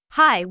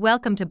Hi,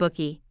 welcome to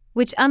Bookie,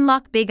 which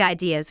unlock big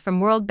ideas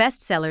from world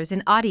bestsellers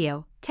in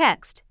audio,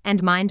 text,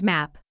 and mind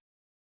map.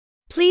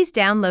 Please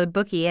download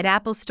Bookie at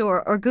Apple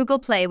Store or Google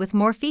Play with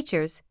more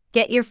features.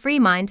 Get your free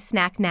mind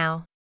snack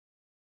now.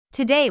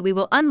 Today we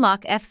will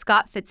unlock F.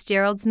 Scott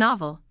Fitzgerald's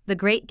novel, The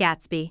Great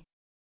Gatsby.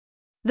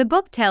 The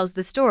book tells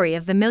the story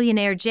of the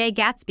millionaire J.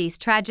 Gatsby's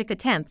tragic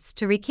attempts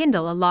to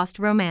rekindle a lost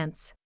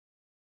romance.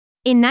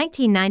 In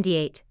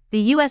 1998,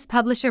 the U.S.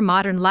 publisher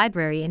Modern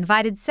Library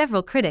invited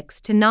several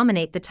critics to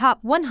nominate the top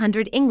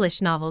 100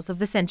 English novels of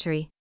the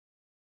century.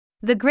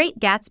 The Great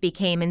Gatsby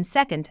came in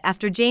second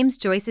after James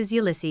Joyce's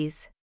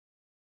Ulysses.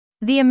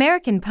 The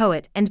American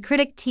poet and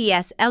critic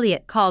T.S.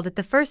 Eliot called it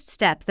the first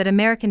step that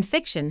American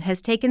fiction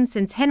has taken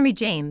since Henry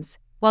James,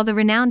 while the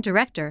renowned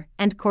director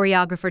and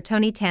choreographer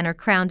Tony Tanner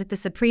crowned it the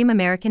supreme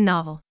American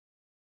novel.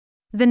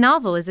 The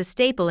novel is a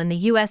staple in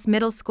the U.S.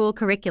 middle school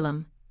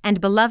curriculum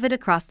and beloved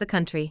across the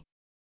country.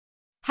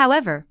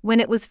 However, when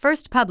it was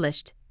first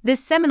published,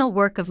 this seminal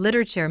work of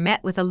literature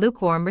met with a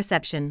lukewarm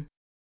reception.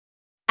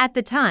 At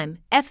the time,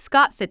 F.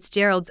 Scott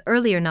Fitzgerald's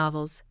earlier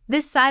novels,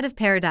 This Side of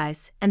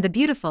Paradise and The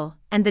Beautiful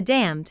and the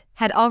Damned,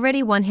 had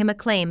already won him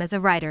acclaim as a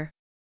writer.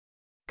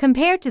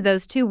 Compared to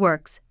those two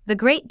works, The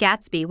Great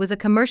Gatsby was a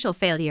commercial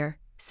failure,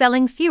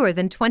 selling fewer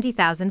than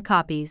 20,000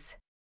 copies.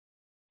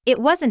 It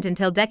wasn't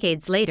until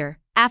decades later,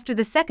 after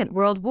the Second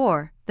World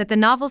War, that the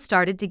novel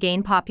started to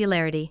gain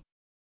popularity.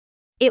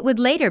 It would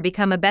later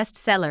become a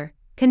bestseller,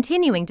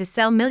 continuing to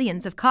sell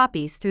millions of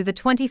copies through the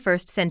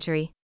 21st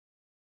century.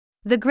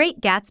 The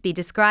Great Gatsby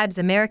describes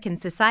American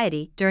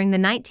society during the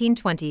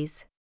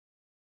 1920s.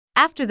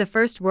 After the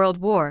First World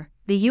War,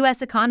 the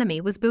U.S. economy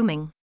was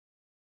booming.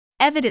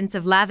 Evidence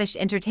of lavish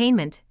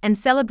entertainment and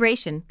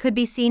celebration could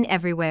be seen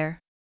everywhere.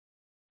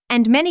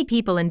 And many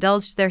people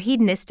indulged their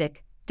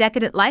hedonistic,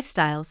 decadent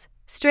lifestyles,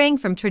 straying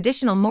from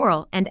traditional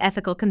moral and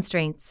ethical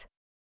constraints.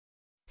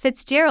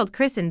 Fitzgerald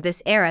christened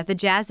this era the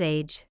Jazz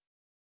Age.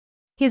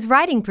 His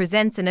writing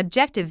presents an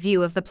objective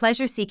view of the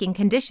pleasure-seeking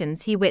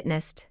conditions he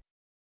witnessed.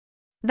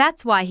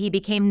 That's why he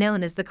became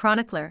known as the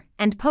chronicler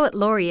and poet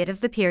laureate of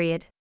the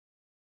period.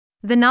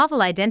 The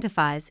novel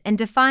identifies and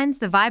defines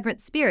the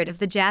vibrant spirit of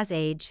the Jazz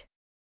Age.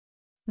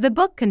 The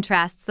book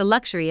contrasts the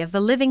luxury of the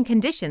living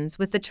conditions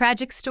with the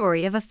tragic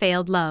story of a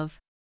failed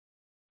love.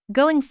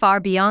 Going far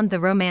beyond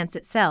the romance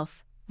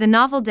itself, the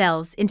novel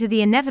delves into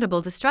the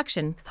inevitable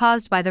destruction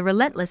caused by the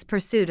relentless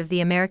pursuit of the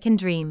American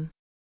dream.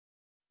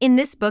 In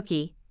this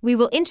Bookie, we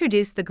will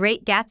introduce The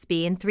Great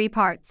Gatsby in 3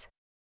 parts.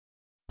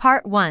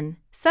 Part 1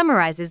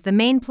 summarizes the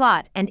main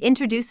plot and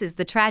introduces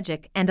the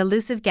tragic and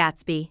elusive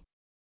Gatsby.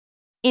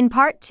 In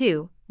Part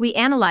 2, we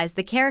analyze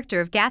the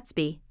character of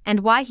Gatsby and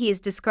why he is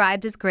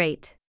described as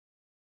great.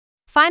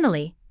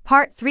 Finally,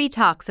 Part 3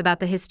 talks about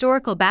the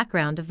historical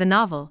background of the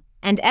novel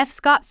and F.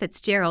 Scott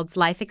Fitzgerald's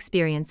life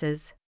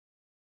experiences.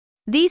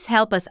 These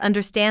help us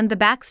understand the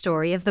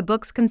backstory of the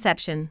book's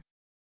conception.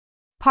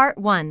 Part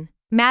 1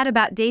 Mad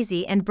About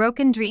Daisy and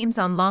Broken Dreams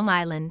on Long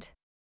Island.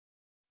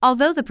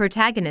 Although the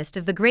protagonist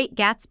of The Great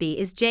Gatsby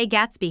is J.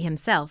 Gatsby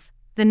himself,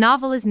 the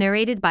novel is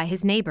narrated by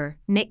his neighbor,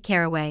 Nick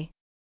Carraway.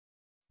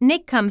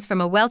 Nick comes from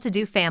a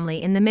well-to-do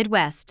family in the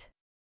Midwest.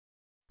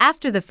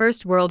 After the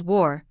First World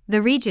War,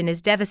 the region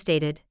is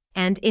devastated,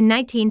 and in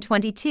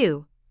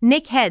 1922,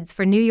 Nick heads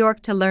for New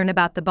York to learn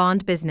about the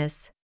bond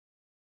business.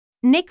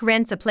 Nick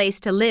rents a place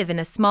to live in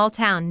a small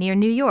town near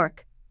New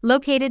York,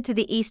 located to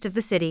the east of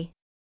the city.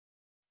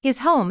 His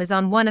home is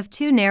on one of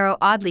 2 narrow,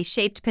 oddly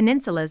shaped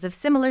peninsulas of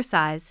similar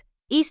size,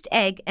 East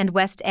Egg and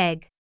West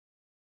Egg.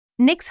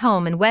 Nick's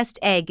home in West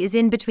Egg is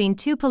in between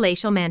 2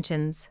 palatial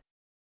mansions.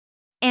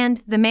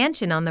 And the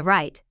mansion on the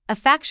right, a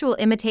factual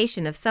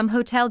imitation of some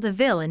Hôtel de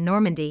Ville in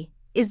Normandy,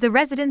 is the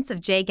residence of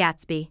J.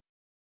 Gatsby.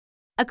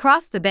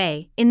 Across the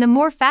bay, in the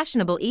more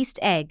fashionable East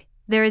Egg,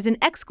 there is an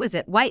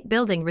exquisite white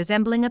building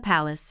resembling a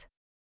palace.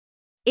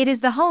 It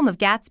is the home of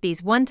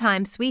Gatsby's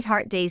one-time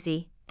sweetheart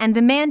Daisy, and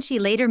the man she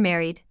later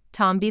married,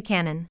 Tom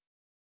Buchanan.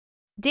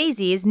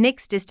 Daisy is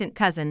Nick's distant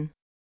cousin.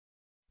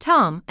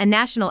 Tom, a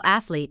national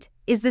athlete,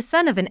 is the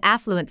son of an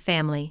affluent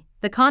family,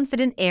 the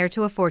confident heir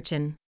to a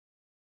fortune.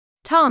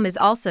 Tom is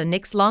also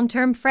Nick's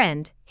long-term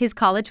friend, his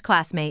college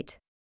classmate.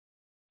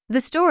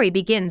 The story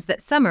begins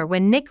that summer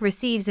when Nick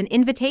receives an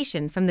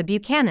invitation from the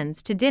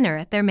Buchanans to dinner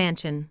at their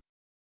mansion.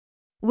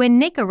 When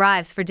Nick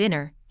arrives for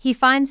dinner, he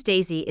finds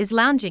Daisy is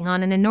lounging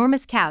on an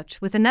enormous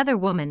couch with another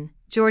woman,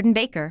 Jordan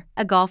Baker,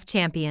 a golf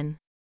champion.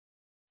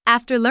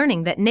 After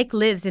learning that Nick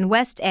lives in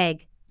West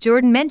Egg,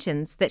 Jordan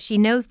mentions that she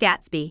knows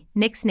Gatsby,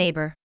 Nick's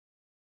neighbor.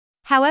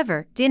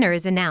 However, dinner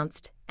is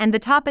announced, and the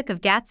topic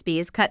of Gatsby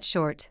is cut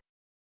short.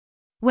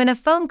 When a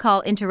phone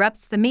call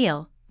interrupts the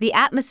meal, the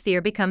atmosphere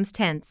becomes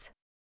tense.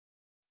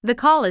 The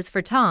call is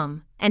for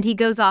Tom, and he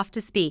goes off to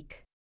speak.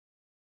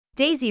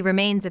 Daisy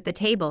remains at the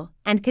table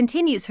and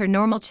continues her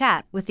normal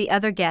chat with the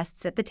other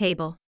guests at the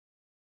table.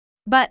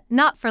 But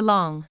not for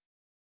long.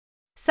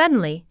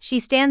 Suddenly, she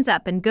stands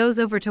up and goes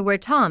over to where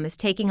Tom is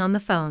taking on the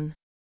phone.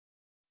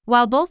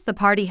 While both the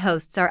party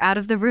hosts are out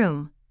of the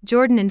room,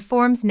 Jordan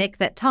informs Nick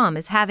that Tom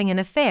is having an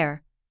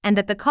affair and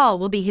that the call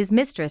will be his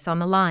mistress on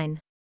the line.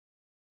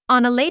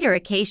 On a later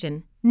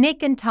occasion,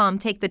 Nick and Tom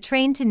take the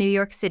train to New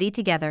York City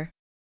together.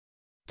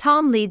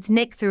 Tom leads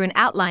Nick through an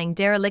outlying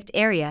derelict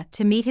area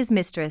to meet his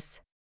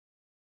mistress.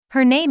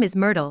 Her name is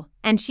Myrtle,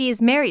 and she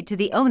is married to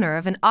the owner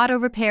of an auto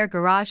repair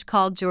garage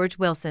called George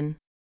Wilson.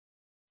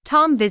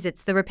 Tom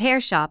visits the repair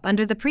shop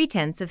under the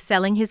pretense of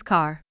selling his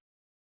car.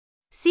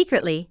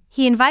 Secretly,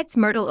 he invites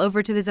Myrtle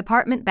over to his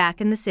apartment back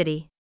in the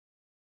city.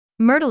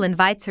 Myrtle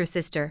invites her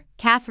sister,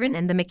 Catherine,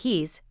 and the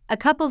McKees, a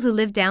couple who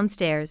live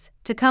downstairs,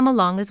 to come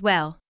along as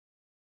well.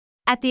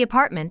 At the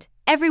apartment,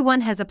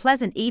 everyone has a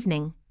pleasant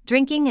evening,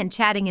 drinking and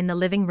chatting in the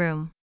living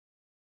room.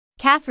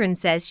 Catherine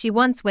says she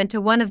once went to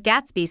one of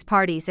Gatsby's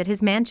parties at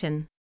his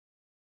mansion.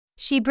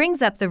 She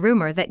brings up the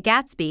rumor that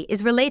Gatsby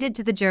is related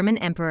to the German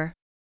emperor.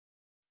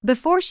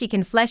 Before she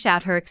can flesh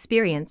out her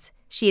experience,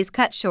 she is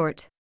cut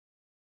short.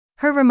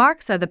 Her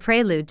remarks are the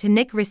prelude to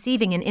Nick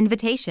receiving an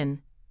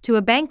invitation to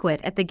a banquet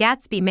at the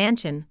Gatsby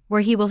mansion,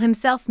 where he will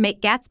himself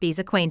make Gatsby's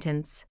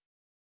acquaintance.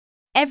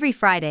 Every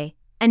Friday,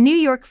 a New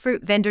York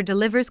fruit vendor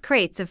delivers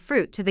crates of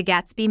fruit to the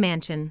Gatsby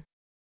mansion.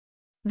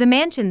 The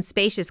mansion's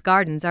spacious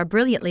gardens are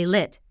brilliantly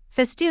lit,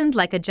 festooned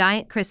like a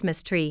giant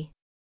Christmas tree.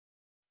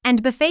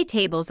 And buffet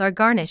tables are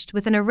garnished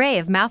with an array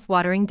of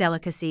mouth-watering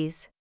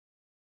delicacies.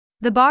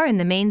 The bar in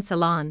the main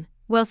salon,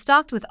 well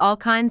stocked with all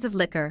kinds of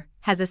liquor,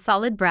 has a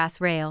solid brass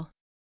rail.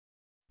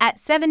 At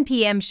 7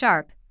 p.m.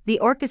 sharp, the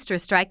orchestra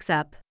strikes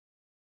up.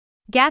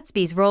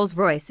 Gatsby's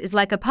Rolls-Royce is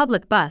like a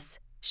public bus,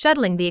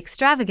 shuttling the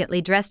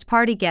extravagantly dressed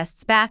party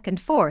guests back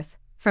and forth,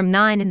 from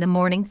 9 in the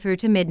morning through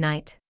to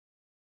midnight.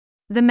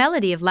 The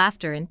melody of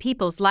laughter and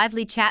people's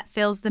lively chat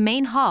fills the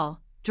main hall,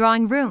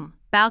 drawing room,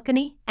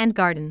 balcony, and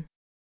garden.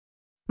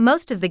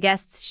 Most of the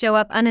guests show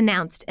up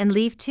unannounced and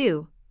leave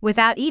too,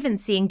 without even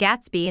seeing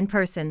Gatsby in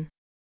person.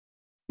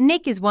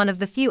 Nick is one of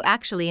the few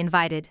actually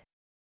invited.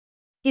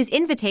 His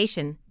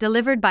invitation,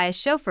 delivered by a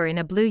chauffeur in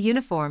a blue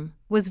uniform,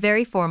 was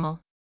very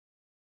formal.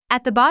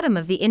 At the bottom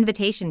of the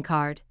invitation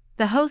card,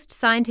 the host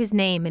signed his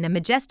name in a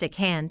majestic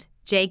hand,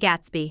 J.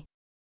 Gatsby.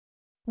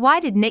 Why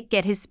did Nick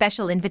get his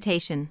special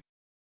invitation?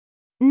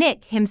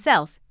 Nick,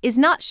 himself, is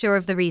not sure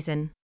of the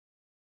reason.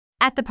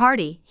 At the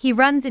party, he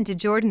runs into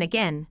Jordan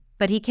again,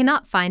 but he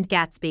cannot find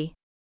Gatsby.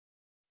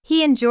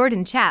 He and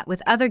Jordan chat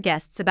with other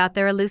guests about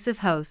their elusive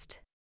host.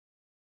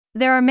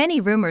 There are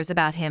many rumors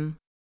about him.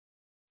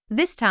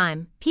 This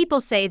time,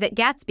 people say that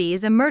Gatsby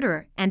is a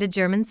murderer and a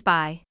German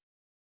spy.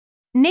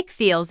 Nick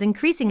feels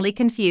increasingly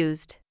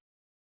confused.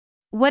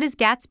 What is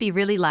Gatsby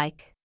really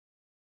like?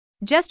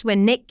 Just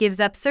when Nick gives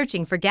up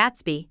searching for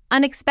Gatsby,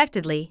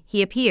 unexpectedly,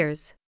 he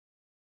appears.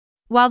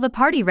 While the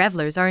party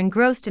revelers are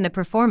engrossed in a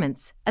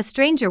performance, a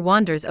stranger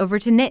wanders over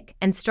to Nick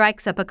and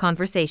strikes up a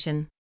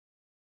conversation.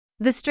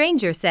 The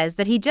stranger says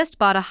that he just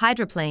bought a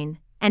hydroplane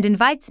and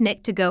invites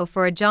Nick to go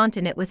for a jaunt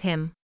in it with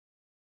him.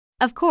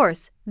 Of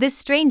course, this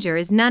stranger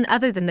is none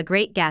other than the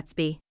great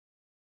Gatsby.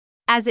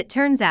 As it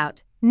turns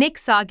out, Nick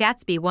saw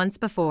Gatsby once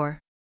before.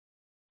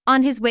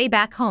 On his way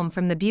back home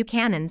from the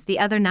Buchanans the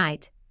other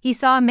night, he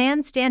saw a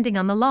man standing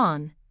on the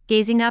lawn,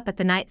 gazing up at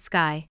the night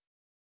sky.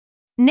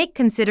 Nick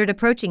considered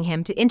approaching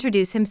him to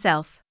introduce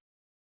himself.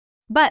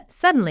 But,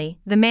 suddenly,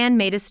 the man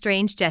made a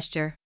strange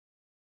gesture.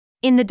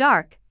 In the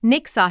dark,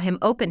 Nick saw him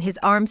open his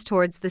arms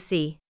towards the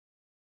sea.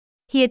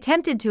 He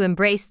attempted to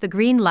embrace the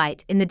green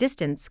light in the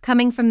distance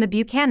coming from the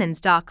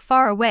Buchanan's dock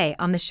far away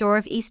on the shore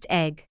of East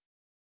Egg.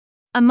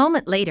 A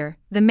moment later,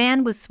 the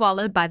man was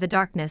swallowed by the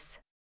darkness.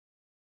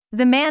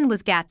 The man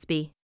was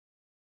Gatsby.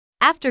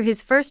 After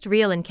his first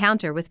real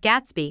encounter with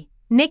Gatsby,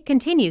 Nick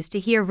continues to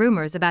hear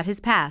rumors about his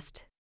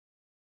past.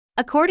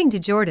 According to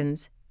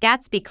Jordan's,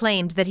 Gatsby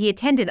claimed that he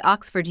attended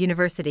Oxford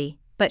University,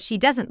 but she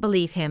doesn't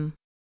believe him.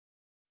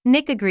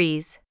 Nick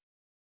agrees.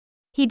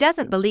 He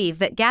doesn't believe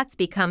that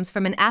Gatsby comes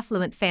from an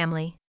affluent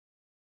family.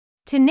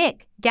 To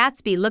Nick,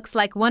 Gatsby looks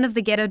like one of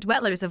the ghetto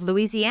dwellers of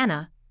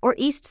Louisiana, or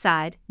East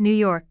Side, New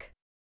York.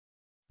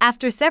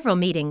 After several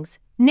meetings,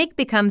 Nick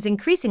becomes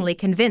increasingly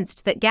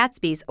convinced that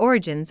Gatsby's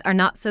origins are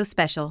not so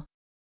special.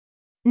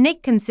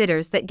 Nick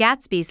considers that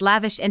Gatsby's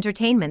lavish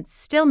entertainments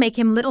still make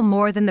him little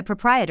more than the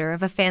proprietor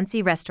of a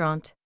fancy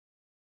restaurant.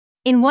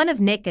 In one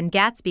of Nick and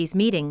Gatsby's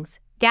meetings,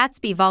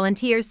 Gatsby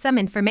volunteers some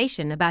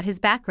information about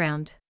his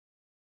background.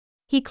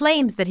 He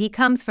claims that he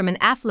comes from an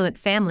affluent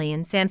family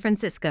in San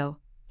Francisco.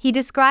 He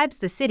describes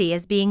the city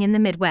as being in the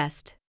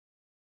Midwest.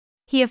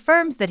 He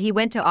affirms that he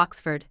went to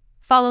Oxford,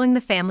 following the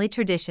family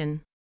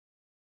tradition.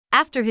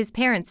 After his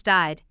parents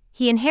died,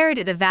 he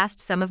inherited a vast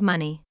sum of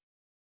money.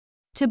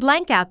 To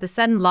blank out the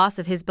sudden loss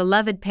of his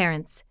beloved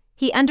parents,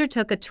 he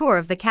undertook a tour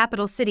of the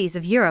capital cities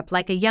of Europe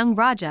like a young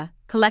Raja,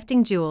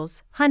 collecting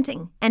jewels,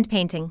 hunting, and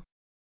painting.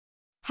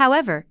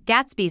 However,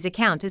 Gatsby's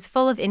account is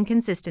full of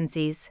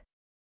inconsistencies.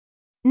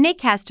 Nick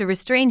has to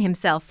restrain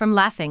himself from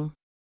laughing.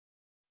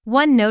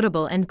 One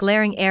notable and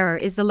glaring error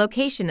is the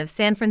location of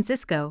San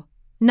Francisco,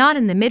 not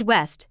in the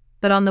Midwest,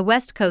 but on the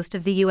west coast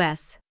of the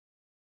U.S.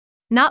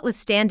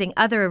 Notwithstanding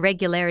other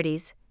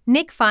irregularities,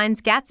 Nick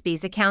finds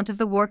Gatsby's account of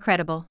the war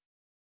credible.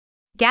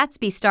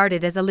 Gatsby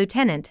started as a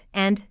lieutenant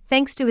and,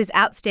 thanks to his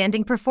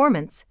outstanding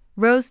performance,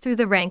 rose through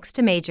the ranks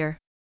to major.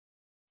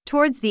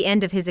 Towards the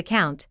end of his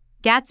account,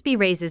 Gatsby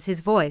raises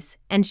his voice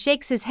and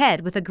shakes his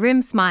head with a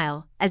grim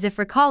smile, as if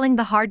recalling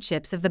the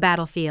hardships of the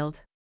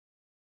battlefield.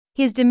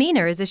 His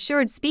demeanor is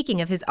assured, speaking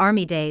of his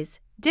army days,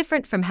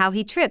 different from how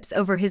he trips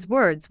over his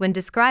words when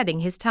describing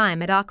his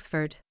time at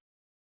Oxford.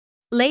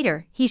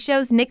 Later, he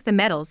shows Nick the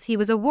medals he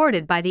was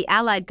awarded by the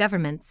Allied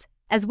governments,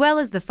 as well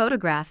as the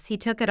photographs he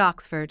took at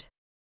Oxford.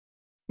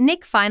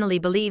 Nick finally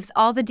believes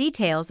all the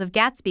details of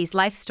Gatsby's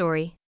life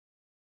story.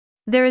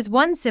 There is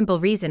one simple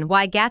reason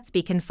why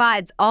Gatsby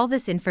confides all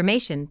this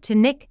information to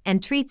Nick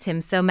and treats him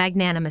so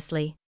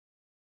magnanimously.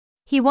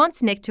 He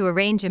wants Nick to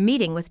arrange a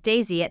meeting with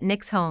Daisy at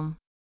Nick's home.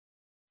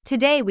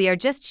 Today we are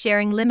just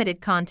sharing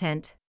limited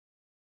content.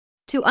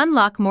 To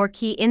unlock more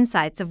key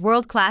insights of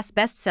world-class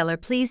bestseller,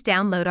 please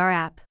download our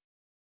app.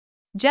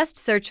 Just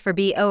search for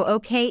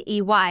BOOKEY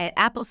at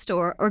Apple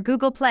Store or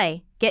Google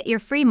Play. Get your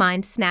free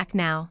mind snack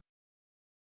now.